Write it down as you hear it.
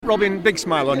Robin, big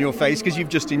smile on your face because you've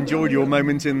just enjoyed your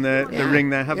moment in the ring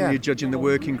there, haven't you, judging the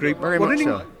working group? Very much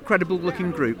so. Incredible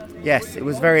looking group. Yes, it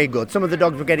was very good. Some of the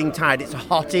dogs were getting tired. It's a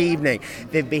hot evening.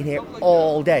 They've been here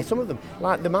all day. Some of them,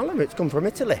 like the Malamutes, come from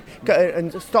Italy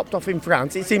and stopped off in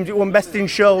France. It seems it won Best in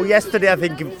Show yesterday, I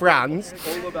think, in France,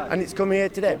 and it's come here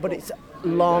today. But it's a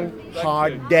long,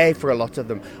 hard day for a lot of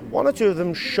them. One or two of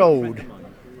them showed.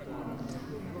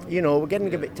 We're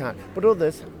getting a bit tired. But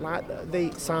others, like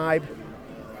the Saib,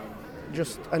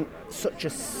 just such a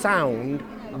sound,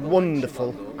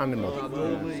 wonderful animal.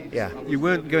 Yeah. You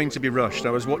weren't going to be rushed.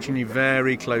 I was watching you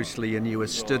very closely, and you were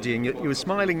studying. You were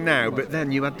smiling now, but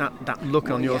then you had that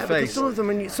look on your face. Some of them,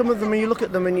 when you look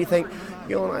at them and you think,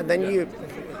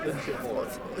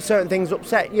 certain things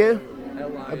upset you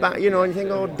about, and you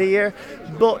think, oh dear.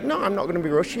 But no, I'm not going to be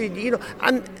rushed.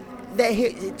 And they're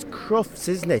here. It's Crufts,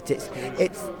 isn't it? It's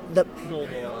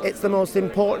the most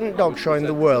important dog show in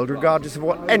the world, regardless of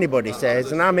what anybody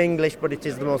says. And I'm English, but it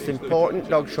is the most important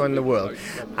dog show in the world.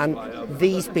 And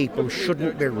these people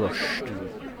shouldn't be rushed.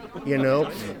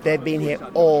 They've been here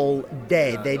all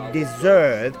day. They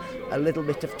deserve a little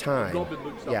bit of time.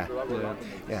 Yeah.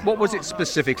 What was it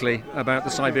specifically about the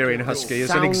Siberian Husky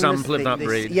as an example of that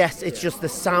breed? Yes, it's just the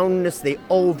soundness, the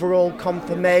overall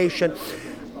conformation.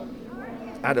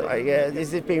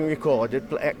 This is being recorded.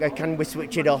 Can we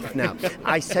switch it off now?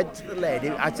 I said to the lady,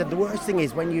 the worst thing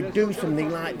is when you do something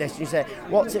like this, you say,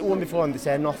 what's it won before? And they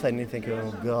say nothing. You think,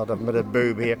 oh God, I've made a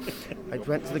boob here. I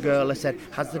went to the girl, I said,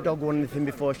 has the dog won anything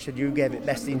before? She said, you gave it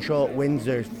Best in Show at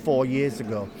Windsor 4 years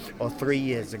ago, or 3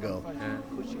 years ago. Yeah.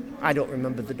 I don't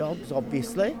remember the dogs,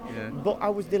 obviously, but I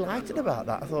was delighted about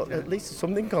that. I thought at least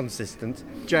something consistent.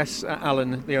 Jess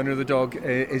Allen, the owner of the dog,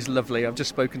 is lovely. I've just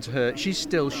spoken to her. She's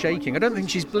still shaking. I don't think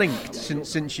she's blinked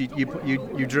since you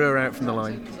drew her out from the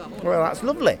line. Well, that's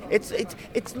lovely. It's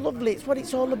lovely. It's what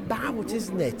it's all about,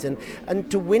 isn't it? And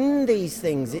to win these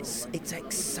things, it's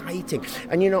exciting.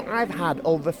 And I've had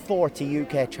over 40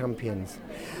 UK champions,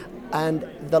 and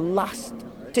the last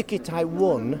ticket I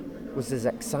won was as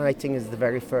exciting as the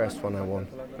very first one I won.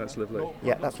 That's lovely.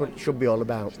 Yeah, that's what it should be all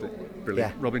about.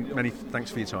 Brilliant. Yeah. Robin, many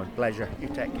thanks for your time. Pleasure. You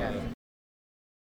take care.